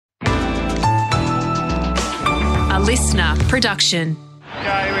listener production.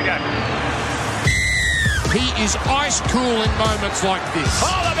 Okay, here we go. He is ice cool in moments like this.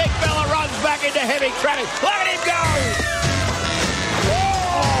 Oh, the big fella runs back into heavy traffic. Look at him go!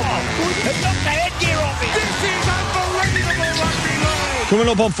 Oh, my goodness. It knocked the headgear off him. This is unbelievable rugby league. Coming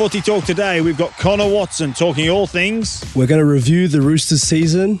up on Footy Talk today, we've got Connor Watson talking all things. We're going to review the Roosters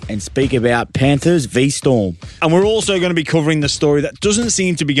season. And speak about Panthers v Storm. And we're also going to be covering the story that doesn't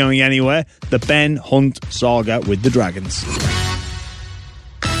seem to be going anywhere, the Ben Hunt saga with the Dragons.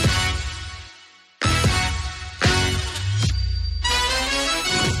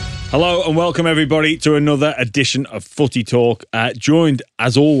 Hello and welcome everybody to another edition of Footy Talk, joined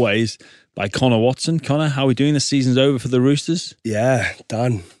as always by Connor Watson. Connor, how are we doing? The season's over for the Roosters? Yeah,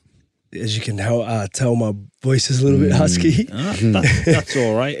 done. As you can tell, my voice is a little bit husky. That's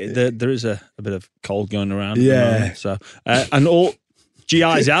all right. There is a bit of cold going around. Yeah. At the moment, so and all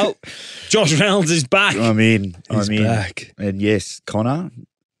GI's out. Josh Reynolds is back. He's back. And yes, Connor,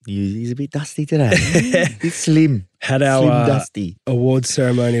 he's a bit dusty today. He's slim. Had Slim our dusty. awards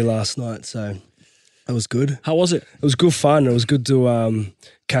ceremony last night, so that was good. How was it? It was good fun. It was good to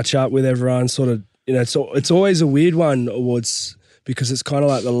catch up with everyone. Sort of, it's always a weird one, awards, because it's kind of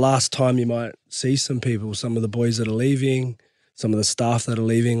like the last time you might see some people, some of the boys that are leaving, some of the staff that are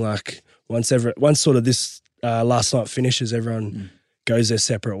leaving. Like once sort of this last night finishes, everyone goes their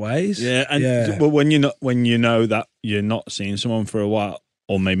separate ways. Yeah, and but when you know that you're not seeing someone for a while,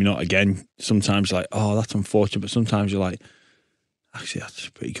 or maybe not again, sometimes you're like, oh, that's unfortunate. But sometimes you're like, actually, that's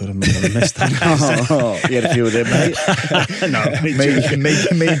pretty good. I'm not going to miss that. You had a few of them, mate. No,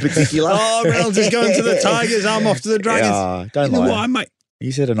 me in particular. Oh, Reynolds is going to the Tigers. I'm off to the Dragons. Yeah, don't You know lie. what, I might.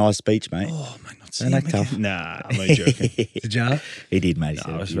 You said a nice speech, mate. Oh, I might not see Don't him act tough. again. Nah, I'm only joking. Did ya? He did, mate. He No,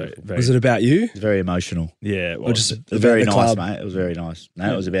 said it was it very, beautiful. very. Was it about you? It was very emotional. Yeah, Or just It was very about the nice, club? mate. It was very nice.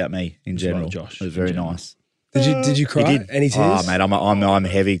 No, it was about me in As well, general. Josh, It was very in general. nice. Did you cry? He did. Any tears? Oh, mate, I'm a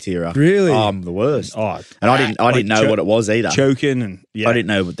heavy tearer. Really? Oh, I'm the worst. Oh, And I didn't know what it was either. choking and yeah. I didn't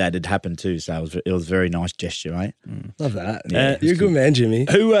know that had happened too, so it was a very nice gesture, mate. Love that. Yeah, You're a good man, Jimmy.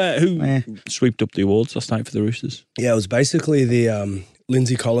 Who Eh. sweeped up the awards last night for the Roosters? Yeah, it was basically the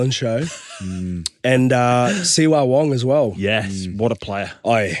Lindsay Collins show and Siwa Wong as well. Yes, what a player.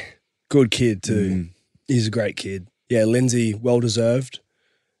 Oh, good kid too. He's a great kid. Yeah, Lindsay, well-deserved.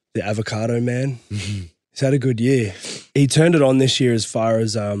 The avocado man. He's had a good year. He turned it on this year as far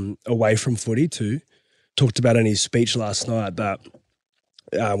as away from footy too. Talked about in his speech last night that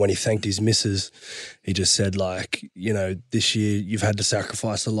when he thanked his missus, he just said like, this year you've had to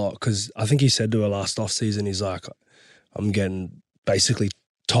sacrifice a lot, because I think he said to her last off-season, he's like, I'm getting basically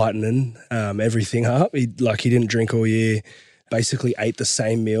tightening everything up. He didn't drink all year, basically ate the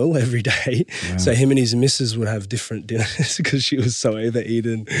same meal every day. Wow. So him and his missus would have different dinners because she was so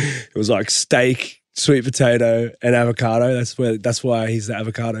overeaten. It was like steak, sweet potato, and avocado. That's why he's the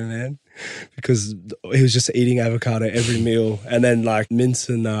avocado man, because he was just eating avocado every meal, and then like mince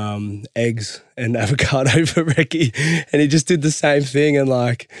and eggs and avocado for Recce, and he just did the same thing. And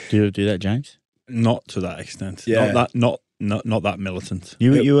like, Do you do that, James? Not to that extent. Yeah. Not that militant.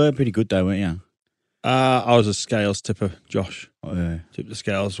 You were pretty good though, weren't you? I was a scales tipper, Josh. Oh, yeah. Tipped the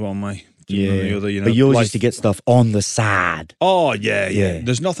scales one way. Yeah. The other, But yours like- used to get stuff on the side. Oh, yeah. Yeah.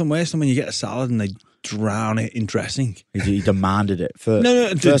 There's nothing worse than when you get a salad and they drown it in dressing. He demanded it. No,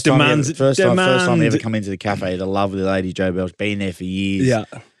 First time he demand. ever come into the cafe, the lovely lady Jo Bell's been there for years. yeah.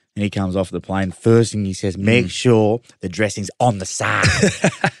 And he comes off the plane. First thing he says, make sure the dressing's on the side.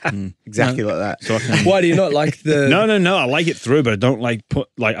 Exactly like that. So I can, Why do you not like the? no. I like it through, but I don't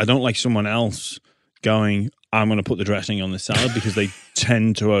like someone else going, I'm going to put the dressing on the salad, because they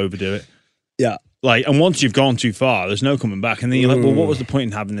tend to overdo it. Yeah. And once you've gone too far, there's no coming back. And then you're like, well, what was the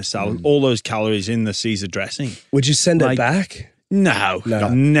point in having this salad? All those calories in the Caesar dressing. Would you send it back? No,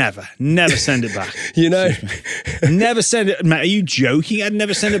 never send it back. Never send it. Mate, are you joking? I'd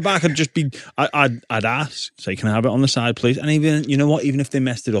never send it back. I'd ask, say, can I have it on the side, please? And even, you know what? Even if they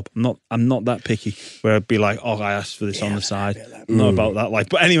messed it up, I'm not that picky. Where I'd be like, oh, I asked for this on the side. I'm not about that life.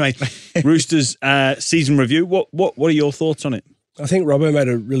 But anyway, Roosters season review. What are your thoughts on it? I think Robbo made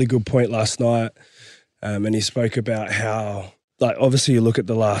a really good point last night, and he spoke about how, like, obviously you look at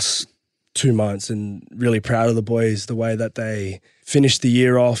the last 2 months and really proud of the boys, the way that they finished the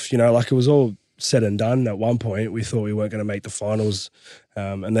year off. Like it was all said and done at one point. We thought we weren't going to make the finals,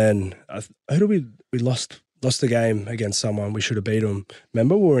 and then we lost the game against someone. We should have beat them.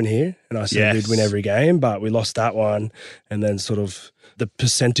 Remember, we were in here, and I said we'd win every game, but we lost that one, and then sort of the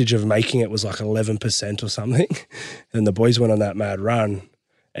percentage of making it was like 11% or something, and the boys went on that mad run,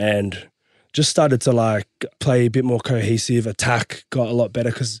 and just started to like play a bit more cohesive. Attack got a lot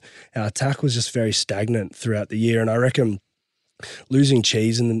better because our attack was just very stagnant throughout the year. And I reckon losing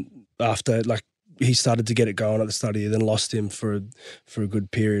Cheese and after like he started to get it going at the start of the year, then lost him for a good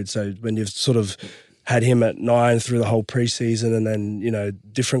period. So when you've sort of had him at 9 through the whole preseason and then, you know,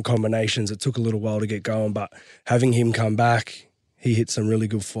 different combinations, it took a little while to get going. But having him come back, he hit some really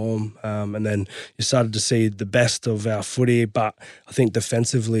good form. And then you started to see the best of our footy. But I think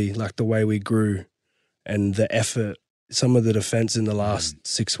defensively, like the way we grew and the effort, some of the defense in the last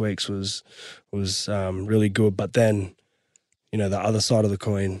 6 weeks was really good. But then, you know, the other side of the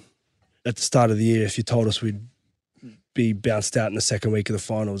coin, at the start of the year, if you told us we'd be bounced out in the second week of the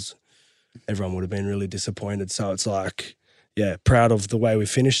finals, everyone would have been really disappointed. So it's like, yeah, proud of the way we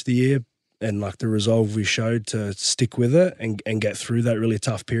finished the year and like the resolve we showed to stick with it and get through that really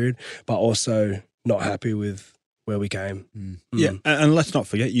tough period, but also not happy with where we came. Yeah, and let's not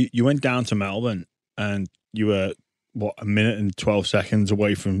forget, you went down to Melbourne and you were, a minute and 12 seconds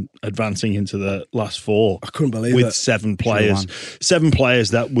away from advancing into the last 4. I couldn't believe with it. 7 players. 7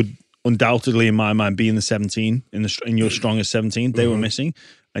 players that would undoubtedly, in my mind, be in the 17, in your strongest 17. They were missing.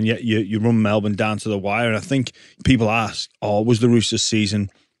 And yet you run Melbourne down to the wire. And I think people ask, was the Roosters season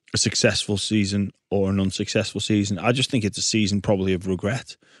a successful season or an unsuccessful season? I just think it's a season probably of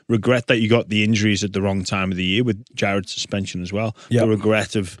regret. Regret that you got the injuries at the wrong time of the year with Jared's suspension as well. Yep. The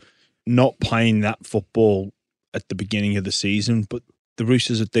regret of not playing that football at the beginning of the season. But the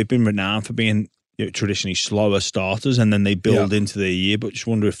Roosters, they've been renowned for being traditionally slower starters and then they build into their year. But just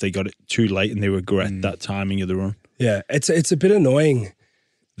wonder if they got it too late and they regret that timing of the run. Yeah, it's a bit annoying,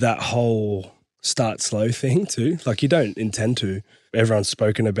 that whole start slow thing too. Like you don't intend to. Everyone's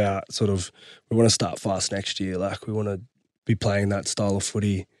spoken about sort of, we want to start fast next year. Like we want to be playing that style of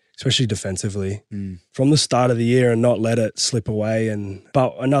footy, especially defensively from the start of the year and not let it slip away.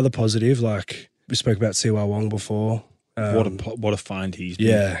 But another positive, like we spoke about Siwa Wong before. What a find he's been.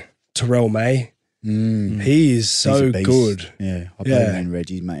 Yeah. Terrell May. He is so good. Yeah. I played him in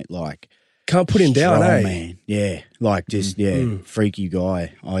Reggie's, mate. Like, can't put him down, eh? Man. Yeah. Like just, freaky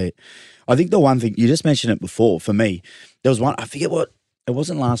guy. I think the one thing, you just mentioned it before, for me, there was one, I forget what, it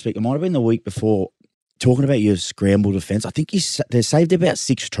wasn't last week, it might have been the week before, talking about your scramble defense. I think they saved about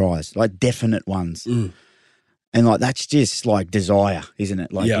 6 tries, like definite ones. And like, that's just like desire, isn't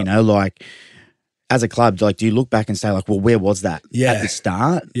it? Like, you know, like as a club, like, do you look back and say like, well, where was that at the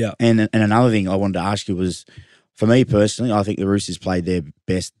start? Yeah. And another thing I wanted to ask you was, for me personally, I think the Roosters played their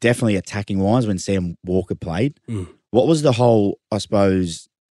best, definitely attacking wise, when Sam Walker played. What was the whole, I suppose,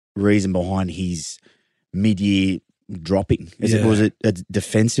 reason behind his mid-year dropping? Was it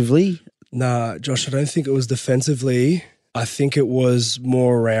defensively? Nah, Josh, I don't think it was defensively. I think it was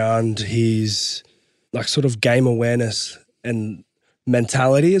more around his like sort of game awareness and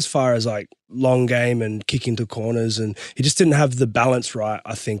mentality as far as like long game and kick into corners, and he just didn't have the balance right,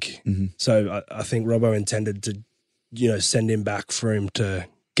 I think. So I think Robbo intended to, you know, send him back for him to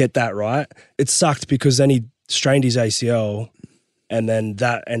get that right. It sucked because then he strained his ACL and then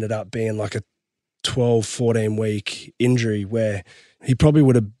that ended up being like a 12, 14 week injury where he probably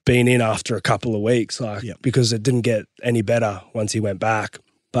would have been in after a couple of weeks, because it didn't get any better once he went back.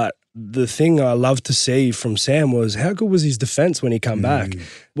 But the thing I loved to see from Sam was how good was his defense when he come back.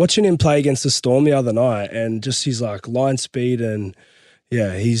 Watching him play against the Storm the other night and just his like line speed and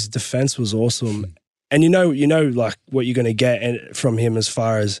his defense was awesome. And you know, like what you're going to get from him as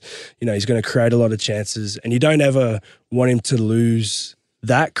far as, you know, he's going to create a lot of chances, and you don't ever want him to lose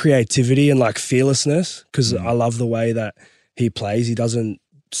that creativity and like fearlessness, because I love the way that he plays. He doesn't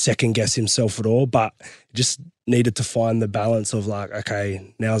second guess himself at all, but just needed to find the balance of like,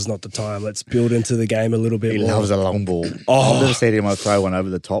 okay, now's not the time. Let's build into the game a little bit more. He loves a long ball. I've never seen him throw one over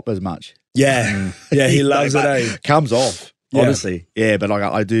the top as much. Yeah. He loves it, eh? Comes off. Honestly, but like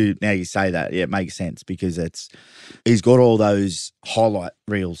I do, now you say that, it makes sense because he's got all those highlight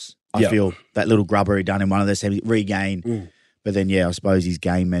reels. I feel that little grubber he done in one of those regain. But then, I suppose his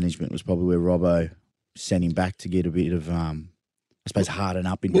game management was probably where Robbo sent him back to get a bit of, I suppose, harden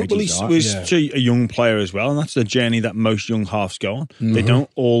up in Reggie's Well, he's such a young player as well, and that's the journey that most young halves go on. They don't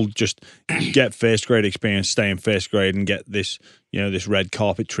all just get first grade experience, stay in first grade, and get this, this red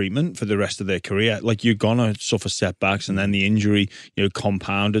carpet treatment for the rest of their career. Like, you're gonna suffer setbacks, and then the injury,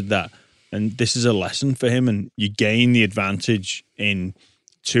 compounded that. And this is a lesson for him, and you gain the advantage in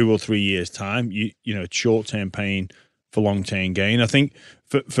 2 or 3 years' time. It's short-term pain for long-term gain. I think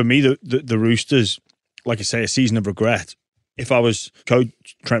for me, the Roosters, like I say, a season of regret. If I was Coach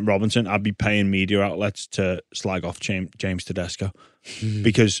Trent Robinson, I'd be paying media outlets to slag off James Tedesco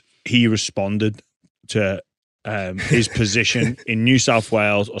because he responded to his position in New South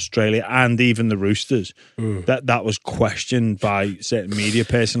Wales, Australia, and even the Roosters. That was questioned by certain media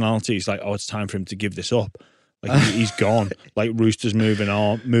personalities. Like, oh, it's time for him to give this up. Like, he's gone. Like, Roosters moving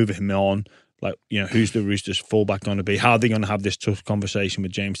him on. Like, who's the Roosters fullback going to be? How are they going to have this tough conversation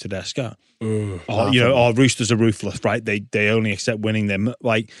with James Tedesco? Roosters are ruthless, right? They only accept winning them.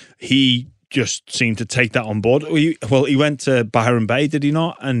 Like, he just seemed to take that on board. He went to Byron Bay, did he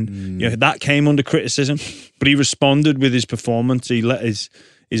not? And that came under criticism, but he responded with his performance. He let his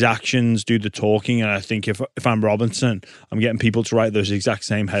actions do the talking. And I think if I'm Robinson, I'm getting people to write those exact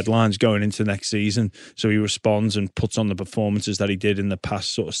same headlines going into next season. So he responds and puts on the performances that he did in the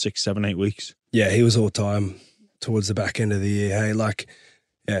past sort of 6, 7, 8 weeks. Yeah, he was all time towards the back end of the year.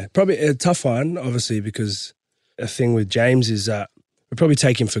 Hey, probably a tough one, obviously, because a thing with James is that we probably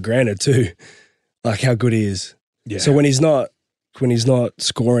take him for granted too, like how good he is. Yeah. So when he's not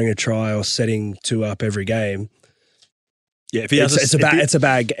scoring a try or setting 2 up every game, if he has if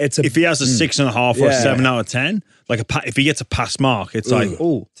he has a 6.5 or a 7 out of 10, like if he gets a pass mark, it's like,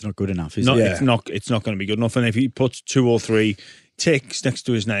 oh, it's not good enough. It's not going to be good enough. And if he puts 2 or 3 ticks next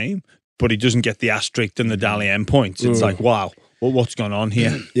to his name, but he doesn't get the asterisk and the Dally M points, it's like, wow, what's going on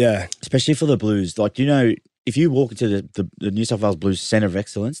here? Yeah, especially for the Blues, like if you walk into the New South Wales Blues Centre of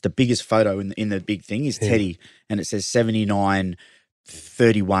Excellence, the biggest photo in the big thing is Teddy, and it says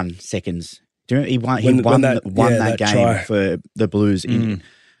 79:31 seconds. Do you remember he won that game try for the Blues?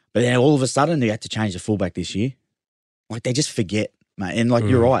 But then all of a sudden they had to change the fullback this year. Like, they just forget, mate. And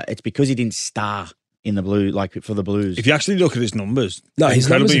you're right, it's because he didn't star in the blue, like for the Blues. If you actually look at his numbers, his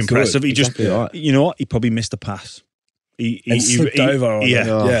incredibly impressive. Good. He just, you know what? He probably missed a pass. He slipped over.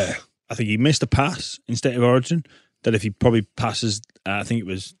 Yeah. I think he missed a pass in State of Origin that if he probably passes, I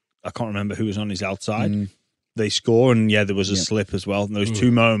can't remember who was on his outside. They score, and there was a slip as well. And those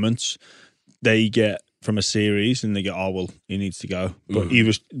 2 moments they get from a series, and they go, oh, well, he needs to go. But he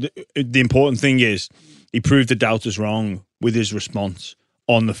was, the important thing is he proved the doubters wrong with his response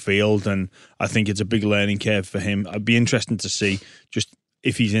on the field. And I think it's a big learning curve for him. I'd be interested to see just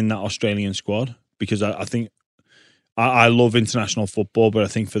if he's in that Australian squad, because I think, I love international football, but I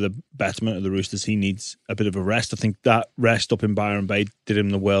think for the betterment of the Roosters, he needs a bit of a rest. I think that rest up in Byron Bay did him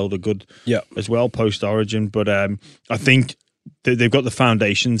the world of good as well, post-Origin. But I think they've got the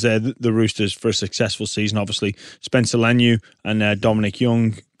foundations there, the Roosters, for a successful season. Obviously, Spencer Leniu and Dominic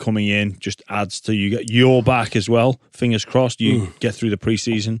Young coming in just adds to you. Get your back as well. Fingers crossed you get through the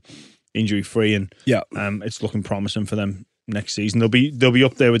preseason injury-free, and it's looking promising for them next season. They'll be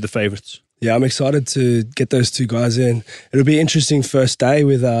up there with the favourites. Yeah, I'm excited to get those 2 guys in. It'll be an interesting first day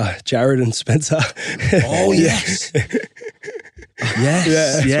with Jared and Spencer. Oh, yes.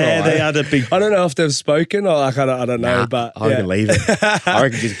 Yes. Yeah, they had a big... I don't know if they've spoken or I don't know, but... I can leave it. I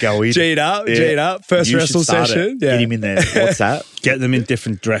reckon just go in. G'd up. First wrestle session. Get him in there. What's that? Get them in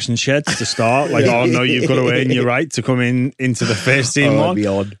different dressing sheds to start. Like, oh, no, you've got to earn your right to come into the first team one. That'd be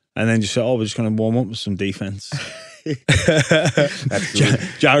odd. And then just say, we're just going to warm up with some defence.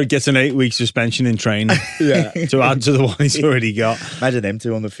 Jared gets an 8-week suspension in training to add to the one he's already got. Imagine them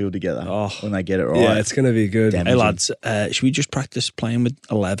 2 on the field together when they get it right. Yeah, it's going to be good. Hey lads, should we just practice playing with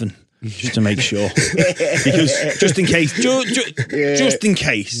 11 just to make sure? Because just in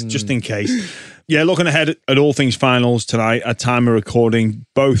case. Yeah, looking ahead at all things finals tonight, at time of recording,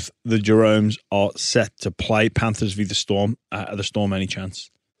 both the Jeromes are set to play. Panthers v the Storm. Are the Storm any chance?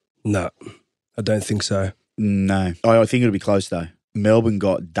 No, I don't think so. No. I think it'll be close, though. Melbourne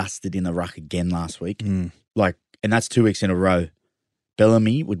got dusted in the ruck again last week. And that's 2 weeks in a row.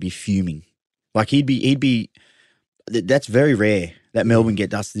 Bellamy would be fuming. Like, he'd be that's very rare that Melbourne get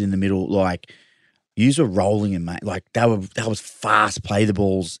dusted in the middle. Like, yous were rolling him, mate. Like, that was fast play the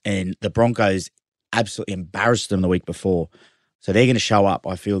balls, and the Broncos absolutely embarrassed them the week before. So they're going to show up,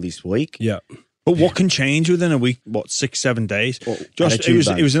 I feel, this week. Yeah. But what can change within a week? 6, 7 days?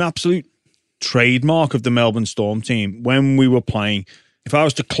 It was an absolute trademark of the Melbourne Storm team when we were playing. If I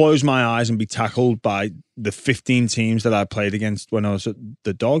was to close my eyes and be tackled by the 15 teams that I played against when I was at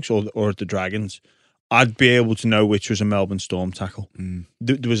the Dogs or at the Dragons, I'd be able to know which was a Melbourne Storm tackle.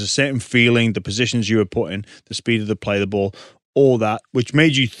 There was a certain feeling, the positions you were put in, the speed of the play, the ball, all that, which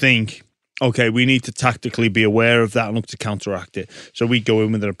made you think, okay, we need to tactically be aware of that and look to counteract it. So we go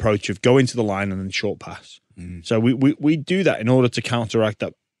in with an approach of go into the line and then short pass. So we do that in order to counteract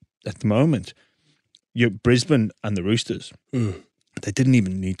that. At the moment, Brisbane and the Roosters, they didn't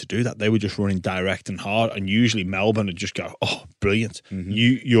even need to do that. They were just running direct and hard, and usually Melbourne would just go, "Oh, brilliant!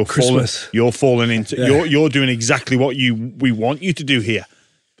 You're falling into you're doing exactly what we want you to do here."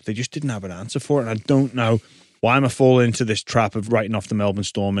 But they just didn't have an answer for it, and I don't know Why am I falling into this trap of writing off the Melbourne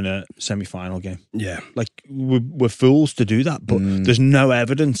Storm in a semi-final game? Yeah. Like, we're fools to do that, but there's no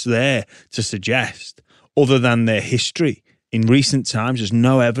evidence there to suggest, other than their history in recent times, there's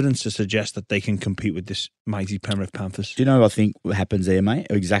no evidence to suggest that they can compete with this mighty Penrith Panthers. Do you know what I think happens there, mate?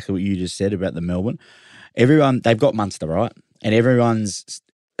 Exactly what you just said about the Melbourne. Everyone, they've got Munster, right? And everyone's,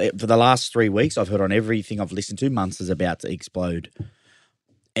 for the last 3 weeks, I've heard on everything I've listened to, Munster's about to explode.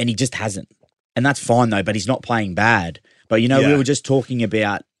 And he just hasn't. And that's fine, though, but he's not playing bad. But, you know, we were just talking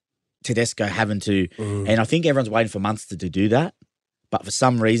about Tedesco having to, and I think everyone's waiting for Munster to do that. But for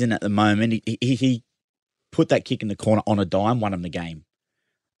some reason at the moment, he put that kick in the corner on a dime, won him the game,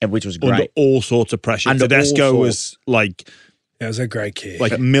 and which was great. Under all sorts of pressure. Tedesco was like... It was a great kick.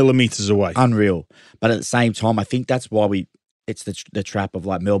 Like millimetres away. Unreal. But at the same time, I think that's why it's the trap of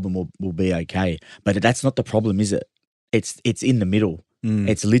like Melbourne will be okay. But that's not the problem, is it? It's in the middle.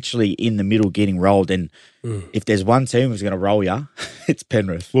 It's literally in the middle getting rolled. And if there's one team who's going to roll you, it's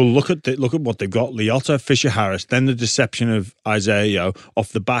Penrith. Well, look at what they've got. Leota, Fisher-Harris, then the deception of Isaiah Yeo off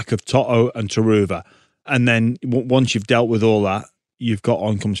the back of Toto and Taruva. And then once you've dealt with all that, you've got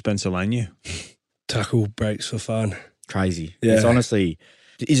on come Spencer Leniu. Tackle breaks for fun. Crazy. Yeah. It's honestly,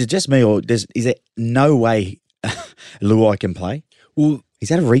 is it just me or is there no way Luai can play? Well, he's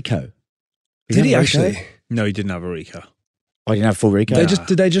had a Rico. Did he actually? No, he didn't have a Rico. Oh, he didn't have full Rico?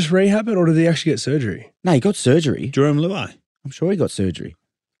 Did they just rehab it or did he actually get surgery? No, he got surgery. Jerome Luai? I'm sure he got surgery.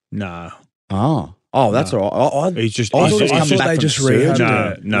 No. Oh, that's all right. He's just. I thought they just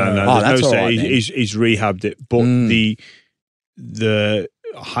rehabbed it. No. That's all right. He's rehabbed it, but the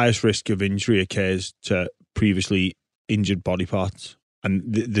highest risk of injury occurs to previously injured body parts, and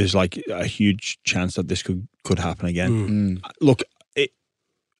there's like a huge chance that this could happen again. Look,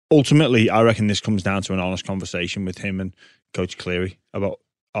 ultimately, I reckon this comes down to an honest conversation with him and Coach Cleary about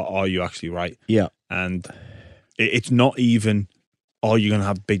are you actually right? Yeah, and it's not even. Are you going to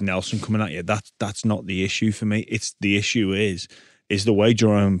have Big Nelson coming at you? That's not the issue for me. It's the issue is the way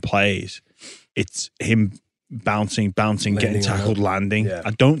Jerome plays. It's him bouncing, getting tackled, landing. Yeah. I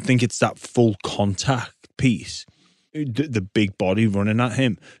don't think it's that full contact piece, the big body running at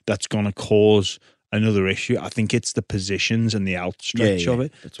him, that's going to cause another issue. I think it's the positions and the outstretch of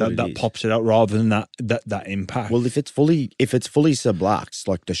it that pops it out rather than that impact. Well, if it's fully subluxed,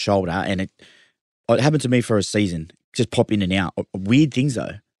 like the shoulder, and it happened to me for a season. Just pop in and out. Weird things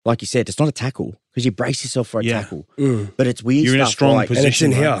though. Like you said, it's not a tackle because you brace yourself for a tackle. But it's weird You're stuff. In a strong like, position. And it's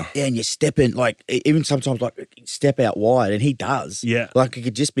in here. Yeah, and you step in, like, even sometimes, like, step out wide, and he does. Yeah. Like, it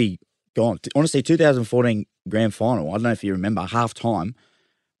could just be gone. Honestly, 2014 grand final, I don't know if you remember, half time,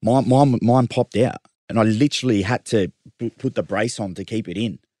 mine popped out, and I literally had to put the brace on to keep it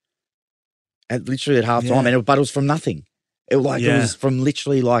in. Literally at half time, but it was from nothing. It was from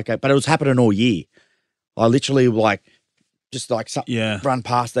literally but it was happening all year. I literally run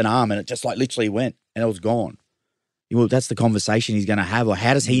past an arm and it just literally went and it was gone. Well, that's the conversation he's going to have. Like,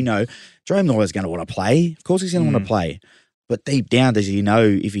 how does he know? Jerome Noyer's going to want to play. Of course he's going to want to play. But deep down, does he know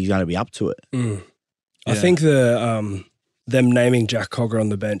if he's going to be up to it? I think them naming Jack Cogger on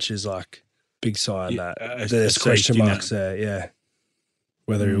the bench is like big sign that there's question marks there. Yeah,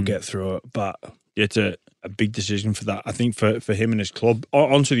 whether he'll get through it, but it's a big decision for that. I think for him and his club.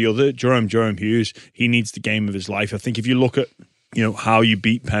 On to the other, Jerome Hughes. He needs the game of his life. I think if you look at how you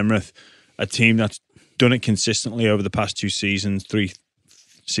beat Penrith, a team that's done it consistently over the past 2 seasons, 3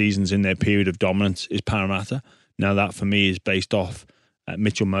 seasons in their period of dominance, is Parramatta. Now that for me is based off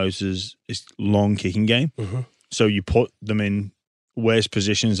Mitchell Moses' long kicking game. So you put them in worse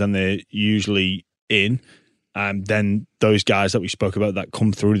positions than they're usually in, and then those guys that we spoke about that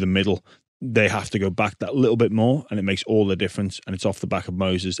come through the middle, they have to go back that little bit more, and it makes all the difference. And it's off the back of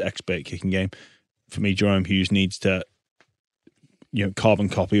Moses' expert kicking game. For me, Jerome Hughes needs to, carbon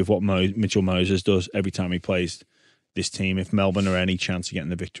copy of what Mitchell Moses does every time he plays this team. If Melbourne are any chance of getting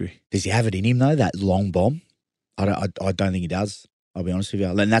the victory, does he have it in him though? That long bomb, I don't think he does. I'll be honest with you,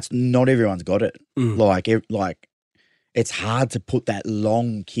 and that's not everyone's got it. Like it's hard to put that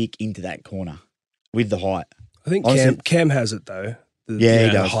long kick into that corner with the height. I think Cam has it though. He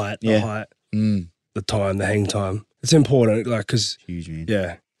does. The height, the time, the hang time. It's important, because huge, man.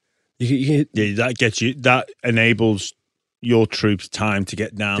 Yeah, that gets you. That enables your troops time to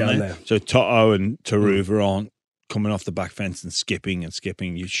get down there. So Toto and Taruva aren't coming off the back fence and skipping.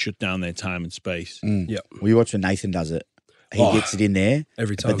 You shut down their time and space. Yeah. Well, you watch when Nathan does it. He gets it in there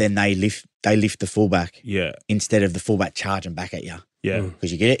every time, but then they lift the fullback. Yeah. Instead of the fullback charging back at you. Yeah.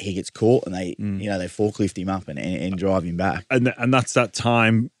 Because you get it, he gets caught and they they forklift him up and drive him back. And that's that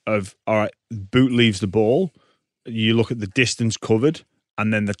time of, all right, boot leaves the ball. You look at the distance covered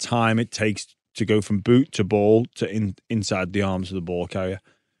and then the time it takes to go from boot to ball to inside the arms of the ball carrier.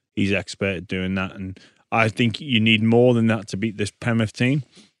 He's expert at doing that, and I think you need more than that to beat this Penrith team.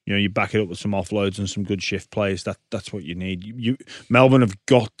 You know, you back it up with some offloads and some good shift plays. That's what you need. Melbourne have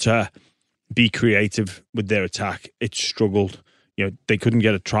got to be creative with their attack. It struggled. You know, they couldn't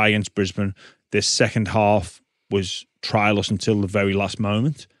get a try against Brisbane. This second half was trialless until the very last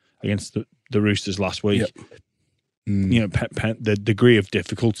moment against the Roosters last week. Yep. You know, the degree of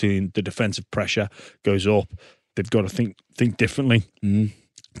difficulty and the defensive pressure goes up. They've got to think differently.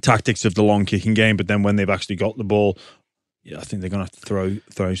 Tactics of the long kicking game, but then when they've actually got the ball, I think they're going to have to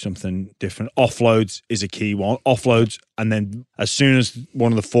throw something different. Offloads is a key one. Offloads, and then as soon as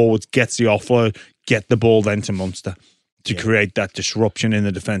one of the forwards gets the offload, get the ball then to Munster to create that disruption in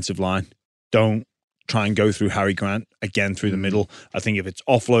the defensive line. Don't try and go through Harry Grant again through the middle. I think if it's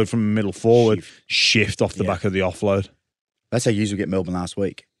offload from a middle forward, shift off the back of the offload. That's how you usually get Melbourne last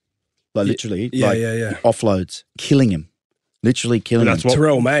week. Like literally, offloads, killing him. Literally killing him.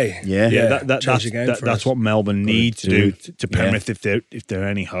 Terrell May. That's what Melbourne need to do to Penrith if they're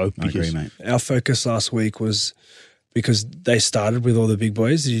any hope. I agree, mate. Our focus last week was because they started with all the big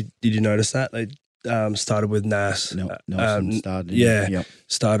boys. Did you notice that? They started with Nas. Nelson started.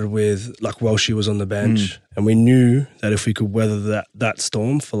 Started with, like, Welshie was on the bench. And we knew that if we could weather that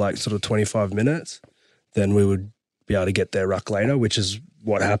storm for like sort of 25 minutes, then we would be able to get their ruck later, which is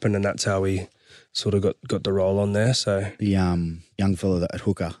what happened, and that's how we sort of got the roll on there. So the young fella at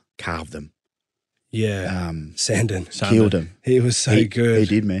hooker carved them. Yeah, Sandon killed him. He was so good. He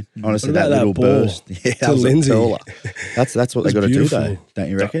did, man. Honestly, that little burst. Yeah, to Lindsay. That's what they got to do, though. Don't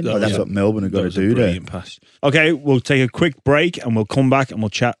you reckon? That's what Melbourne have got to do, brilliant pass. Okay, we'll take a quick break and we'll come back and we'll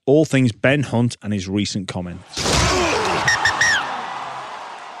chat all things Ben Hunt and his recent comments.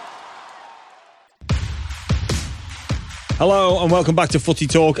 Hello and welcome back to Footy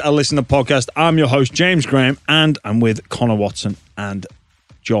Talk, a listener podcast. I'm your host, James Graham, and I'm with Connor Watson and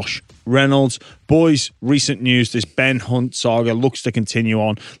Josh Reynolds. Boys, recent news, this Ben Hunt saga looks to continue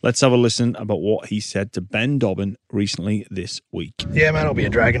on. Let's have a listen about what he said to Ben Dobbin recently this week. Yeah, man, I'll be a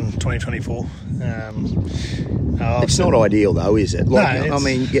Dragon 2024. It's not ideal, though, is it? Like, No, I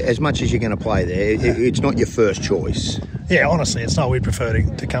mean, as much as you're going to play there, it's not your first choice. Yeah, honestly, it's not. We'd prefer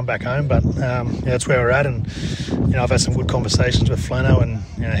to come back home, but that's where we're at. And I've had some good conversations with Flano, and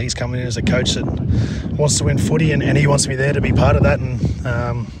he's coming in as a coach that wants to win footy, and he wants me there to be part of that.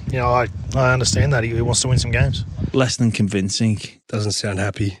 And I understand that he wants to win some games. Less than convincing. Doesn't sound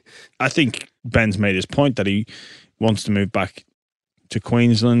happy. I think Ben's made his point that he wants to move back to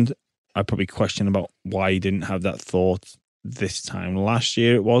Queensland. I probably question about why he didn't have that thought this time last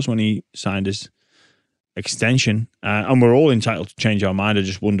year. It was when he signed his extension, and we're all entitled to change our mind. I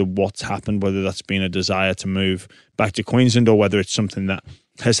just wonder what's happened, whether that's been a desire to move back to Queensland or whether it's something that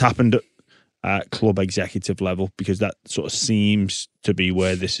has happened at club executive level, because that sort of seems to be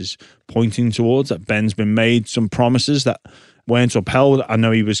where this is pointing towards, that Ben's been made some promises that weren't upheld. I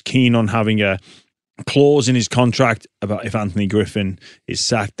know he was keen on having a clause in his contract about if Anthony Griffin is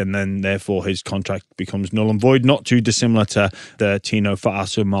sacked, and then therefore his contract becomes null and void, not too dissimilar to the Tino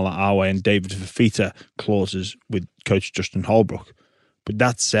Fa'asu Mala'awe and David Fafita clauses with coach Justin Holbrook. But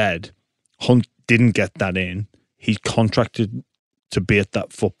that said, Hunt didn't get that in. He's contracted to be at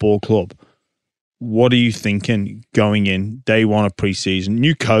that football club. What are you thinking going in day one of pre-season?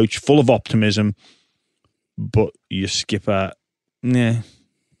 New coach, full of optimism, but your skipper,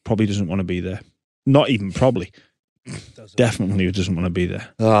 probably doesn't want to be there. Not even probably. Definitely doesn't want to be there.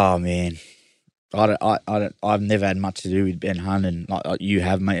 Oh, man. I've never had much to do with Ben Hunt, and like you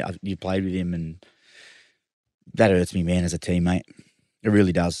have, mate. You played with him, and that hurts me, man, as a teammate. It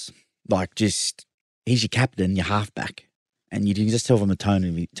really does. Like, just, he's your captain, your halfback, and you can just tell from the tone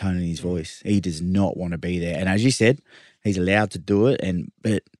in his voice. He does not want to be there. And as you said, he's allowed to do it,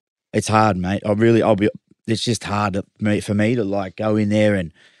 but it's hard, mate. It's just hard for me to like go in there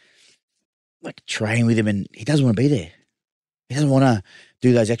and like train with him, and he doesn't want to be there. He doesn't want to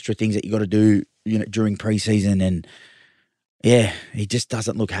do those extra things that you got to do, during preseason. And he just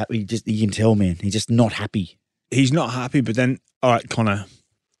doesn't look happy. You can tell, man, he's just not happy. He's not happy. But then, all right, Connor,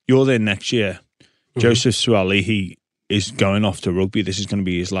 you're there next year. Mm-hmm. Joseph Suaalii is going off to rugby. This is going to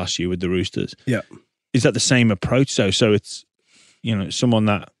be his last year with the Roosters. Yeah, is that the same approach though? So it's someone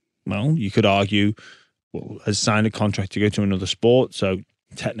that, well, you could argue, has signed a contract to go to another sport, so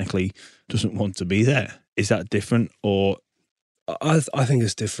technically doesn't want to be there. Is that different, or? I think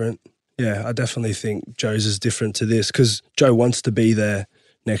it's different. Yeah, I definitely think Joe's is different to this, because Joe wants to be there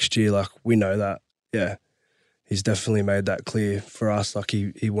next year. Like, we know that. Yeah, he's definitely made that clear for us. Like,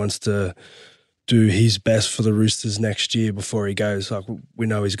 he wants to do his best for the Roosters next year before he goes. Like, we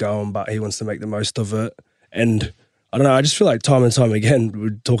know he's going, but he wants to make the most of it. And I don't know, I just feel like time and time again,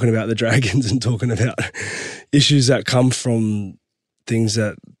 we're talking about the Dragons and talking about issues that come from things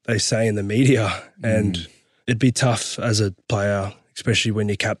that they say in the media. And it'd be tough as a player, especially when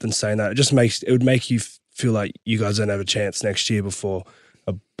your captain's saying that. It would make you feel like you guys don't have a chance next year before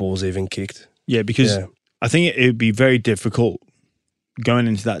a ball's even kicked. Yeah, because I think it would be very difficult going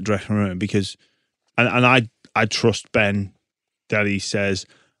into that dressing room because, and I trust Ben that he says,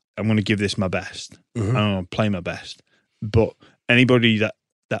 I'm going to give this my best. I'm going to play my best. But anybody that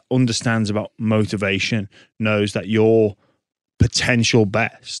understands about motivation knows that your potential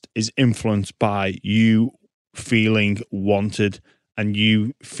best is influenced by you feeling wanted and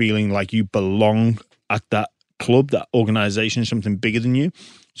you feeling like you belong at that club, that organization, something bigger than you.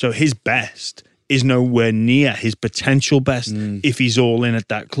 So his best is nowhere near his potential best if he's all in at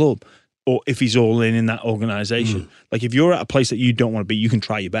that club or if he's all in that organization. Like if you're at a place that you don't want to be, you can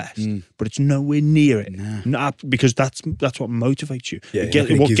try your best, but it's nowhere near it. Because that's what motivates you.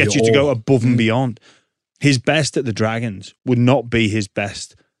 What gets you to go above and beyond. His best at the Dragons would not be his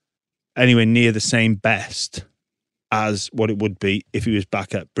best anywhere near the same best as what it would be if he was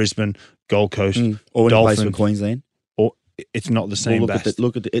back at Brisbane, Gold Coast, or in a place Dolphins. for Queensland. Or it's not the same best.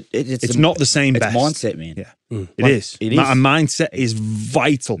 It's not the same best. It's mindset, man. Yeah, it is. It is. A mindset is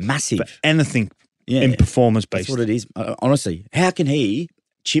vital, massive for anything in performance based. That's what it is. Honestly, how can he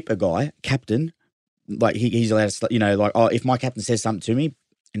chip a guy, captain, like he's allowed to, like, oh, if my captain says something to me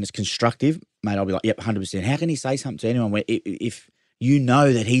and it's constructive, mate, I'll be like, yep, 100%. How can he say something to anyone if you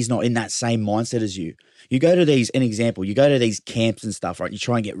know that he's not in that same mindset as you? You go to these camps and stuff, right? You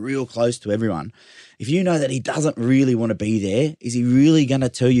try and get real close to everyone. If you know that he doesn't really want to be there, is he really going to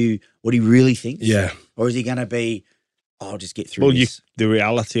tell you what he really thinks? Yeah. Or is he going to be, I'll just get through this? The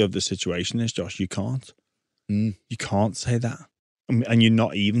reality of the situation is, Josh, you can't. You can't say that. And you're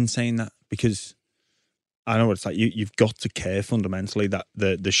not even saying that because I know what it's like. You've got to care fundamentally that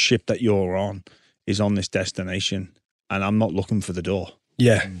the ship that you're on is on this destination and I'm not looking for the door.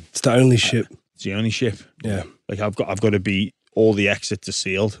 Yeah. It's the only ship. It's the only ship. Yeah. Like I've got to be, all the exits are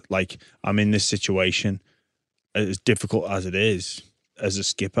sealed. Like I'm in this situation, as difficult as it is, as a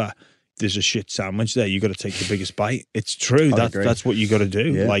skipper, there's a shit sandwich there. You got to take the biggest bite. It's true. That's what you got to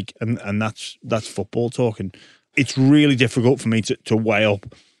do. Yeah. Like, and that's football talk. And it's really difficult for me to weigh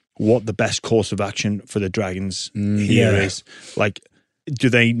up what the best course of action for the Dragons here is. Like, do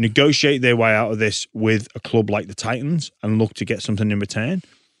they negotiate their way out of this with a club like the Titans and look to get something in return?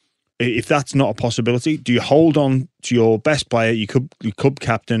 If that's not a possibility, do you hold on to your best player, your club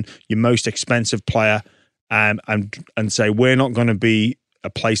captain, your most expensive player, and say, we're not going to be a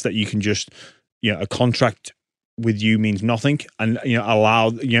place that you can just, a contract with you means nothing, and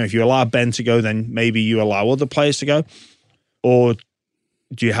if you allow Ben to go, then maybe you allow other players to go, or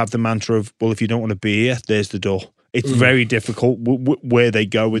do you have the mantra of, well, if you don't want to be here, there's the door? It's very difficult where they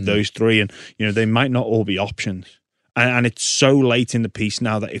go with those three, and they might not all be options. And it's so late in the piece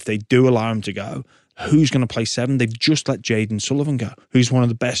now that if they do allow him to go, who's going to play 7? They've just let Jaden Sullivan go, who's one of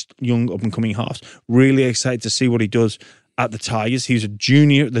the best young up-and-coming halves. Really excited to see what he does at the Tigers. He was a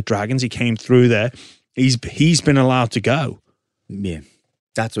junior at the Dragons. He came through there. He's been allowed to go. Yeah,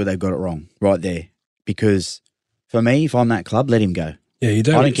 that's where they've got it wrong, right there. Because for me, if I'm that club, let him go. Yeah, you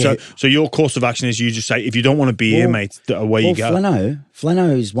don't. So your course of action is you just say, if you don't want to be here, mate, away you go.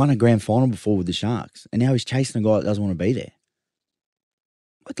 Flano's won a grand final before with the Sharks, and now he's chasing a guy that doesn't want to be there.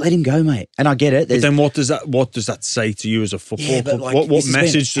 Let him go, mate. And I get it. But then what does that say to you as a football club? Like, what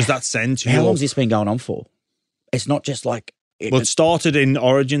message does that send to you? How long's this been going on for? It's not just like... It started in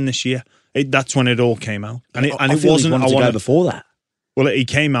Origin this year. That's when it all came out. And it wasn't... I wanted to go before that. Well, he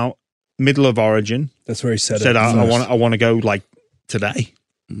came out middle of Origin. That's where he said I want to go like today.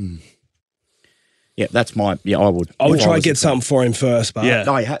 Yeah, that's my... Yeah, I would. I would try and get something for him first, but... Yeah.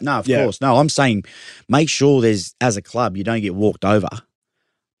 No, of course. No, I'm saying make sure as a club, you don't get walked over.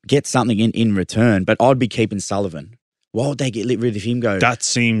 Get something in return, but I'd be keeping Sullivan. Why would they get rid of him? That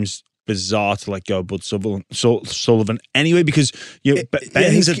seems bizarre to let go Bud Sullivan anyway, because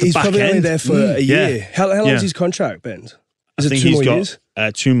Ben's at the he's back probably end. Only there for a year. Yeah. How long's his contract, Ben? I think he's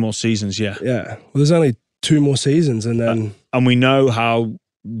got 2 more seasons, yeah. Yeah. Well, there's only 2 more seasons, and then... and we know how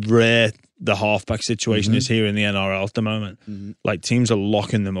rare the halfback situation is here in the NRL at the moment. Like, teams are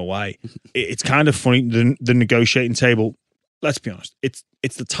locking them away. It's kind of funny, the negotiating table, let's be honest, it's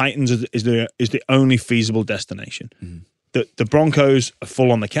the Titans is the only feasible destination. The Broncos are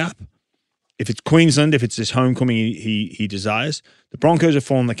full on the cap. If it's Queensland, if it's this homecoming he desires, the Broncos are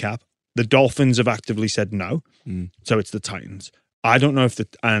full on the cap. The Dolphins have actively said no. So it's the Titans. I don't know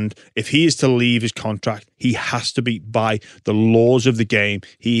if he is to leave his contract, he has to be, by the laws of the game,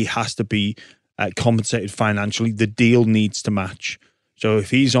 he has to be compensated financially. The deal needs to match. So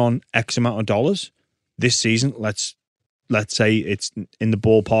if he's on X amount of dollars this season, let's say it's in the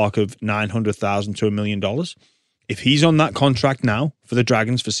ballpark of $900,000 to $1 million. If he's on that contract now for the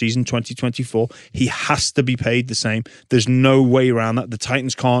Dragons for season 2024, he has to be paid the same. There's no way around that. The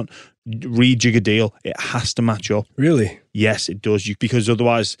Titans can't rejig a deal. It has to match up. Really? Yes, it does. Because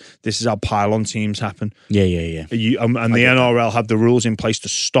otherwise, this is how pile-on teams happen. Yeah. And the NRL have the rules in place to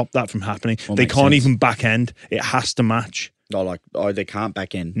stop that from happening. They can't even back end. It has to match. They can't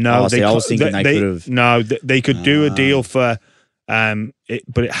back end. No, I was thinking they could have. No, they could do a deal for,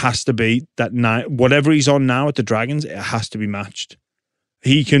 but it has to be that whatever he's on now at the Dragons, it has to be matched.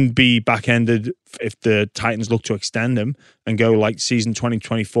 He can be back-ended if the Titans look to extend him and go like season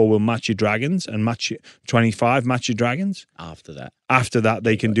 2024 will match your Dragons and match 25 match your Dragons. After that,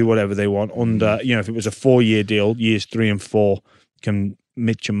 they can do whatever they want under, if it was a 4-year deal, years 3 and 4 can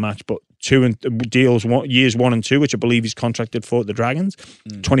mix and match, but years 1 and 2, which I believe he's contracted for at the Dragons,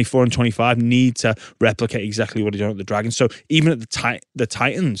 24 and 25 need to replicate exactly what he's done at the Dragons. So even at the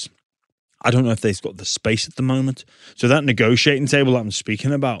Titans, I don't know if they've got the space at the moment. So that negotiating table that I'm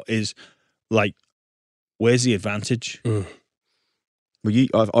speaking about is like, where's the advantage? Well,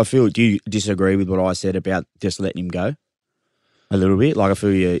 I feel, do you disagree with what I said about just letting him go? A little bit? Like, I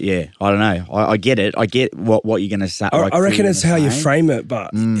feel I don't know. I get it. I get what you're going to say. I reckon it's how you frame it,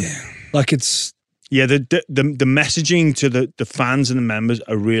 but like it's... Yeah, the messaging to the fans and the members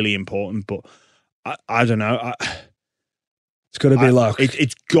are really important, but I don't know. It's got to be like...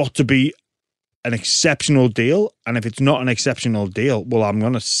 It's got to be an exceptional deal, and if it's not an exceptional deal, well, I'm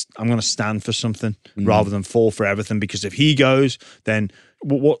gonna stand for something rather than fall for everything. Because if he goes, then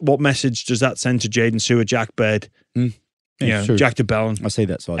what message does that send to Jaden Stewart, Jack Baird, Jack DeBellin? I see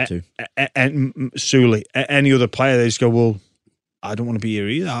that side too, and Sully, any other player? They just go, well, I don't want to be here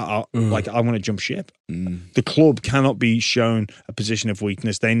either. I want to jump ship. The club cannot be shown a position of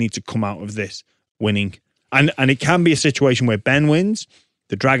weakness. They need to come out of this winning, and it can be a situation where Ben wins,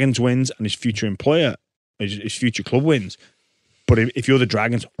 the Dragons wins, and his future employer, his future club wins. But if you're the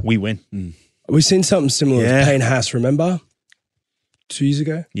Dragons, we win. We've seen something similar with Payne Haas, remember? 2 years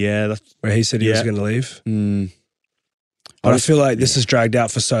ago? Yeah. Where he said he was going to leave. But I feel like this has dragged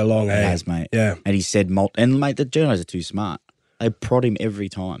out for so long. It has, mate. Yeah. And he said, mate, the journos are too smart. They prod him every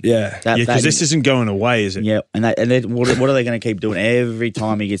time. Yeah. Because this isn't going away, is it? Yeah. And what are they going to keep doing every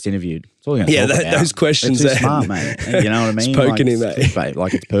time he gets interviewed? That's all those questions. They're too smart, mate. You know what I mean? It's poking him, mate.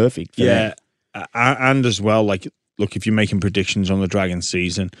 Like, it's perfect. Yeah. And as well, like, look, if you're making predictions on the Dragons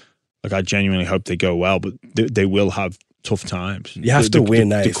season, like, I genuinely hope they go well, but they will have tough times. You have to win,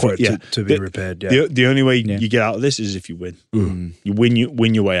 for it to be repaired. Yeah. The only way you get out of this is if you win. You win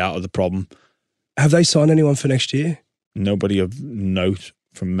your way out of the problem. Have they signed anyone for next year? Nobody of note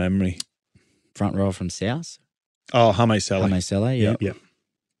from memory. Front row from South? Oh, Hame Sele. Yeah.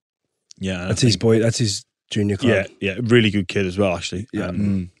 Yeah. That's his boy. That's his junior club. Yeah. Really good kid as well, actually. Yeah.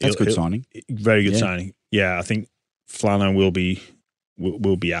 That's good signing. Very good signing. Yeah, I think Flano will be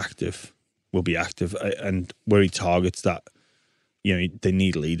active. Will be active. And where he targets that, they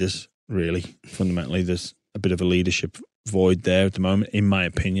need leaders, really. Fundamentally, there's a bit of a leadership void there at the moment, in my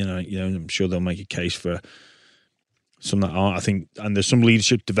opinion. I'm sure they'll make a case for some that aren't. I think, and there's some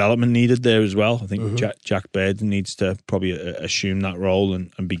leadership development needed there as well. I think Jack Baird needs to probably assume that role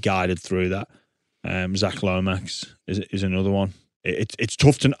and be guided through that. Zach Lomax is another one. It's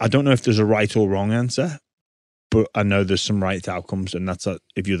tough to. I don't know if there's a right or wrong answer, but I know there's some right outcomes, and that's that.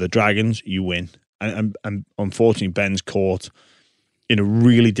 If you're the Dragons, you win. And unfortunately, Ben's caught in a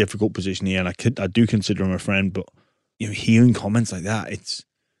really difficult position here, and I do consider him a friend, but hearing comments like that, it's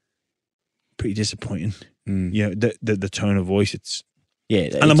pretty disappointing. The tone of voice,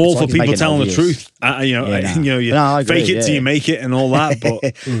 and I'm all for people telling the truth. You fake it till you make it and all that, but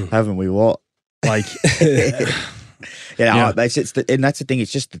haven't we what? Like, and that's the thing.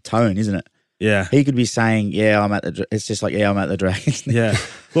 It's just the tone, isn't it? Yeah, he could be saying, it's just like, I'm at the Dragons. Yeah,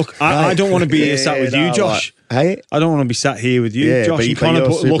 look, I don't want to be here sat with you, Josh. Hey, I don't want to be sat here with you, Josh. You kind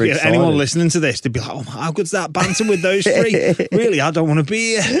of look at anyone listening to this to be like, oh, how good's that banter with those three? Really, I don't want to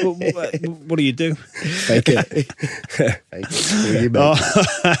be here. What do you do? Fake it.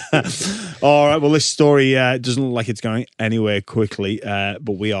 All right. Well, this story doesn't look like it's going anywhere quickly,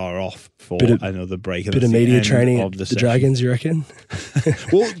 but we are off for another break. Bit of media training of the Dragons, you reckon?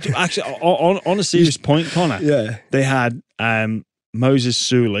 Well, actually, on a serious point, Connor, they had Moses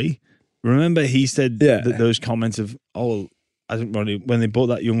Sully. Remember, he said that those comments of, I didn't really, when they bought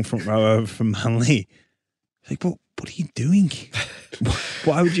that young front row over from Manly, like, but what are you doing?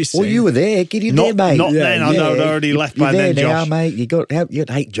 Why would you say? Well, you were there. Get in there, mate. Not then. I know I'd already left by You're then, there now, Josh. mate. You got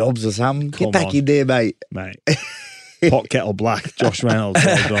 8 jobs or something. Come Get back on. in there, mate. Mate. Pot kettle black, Josh Reynolds,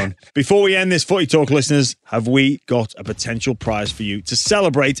 well done. Before we end this Footy Talk, listeners, have we got a potential prize for you? To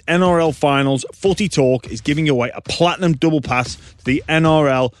celebrate NRL Finals, Footy Talk is giving away a platinum double pass to the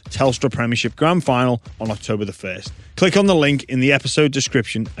NRL Telstra Premiership Grand Final on October the 1st. Click on the link in the episode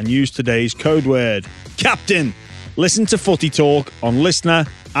description and use today's code word, Captain. Listen to Footy Talk on Listener,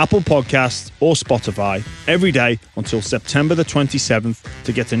 Apple Podcasts or Spotify every day until September the 27th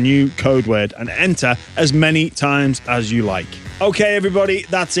to get a new code word and enter as many times as you like. Okay, everybody,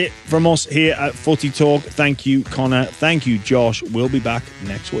 that's it from us here at Footy Talk. Thank you, Connor. Thank you, Josh. We'll be back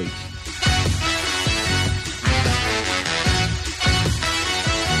next week.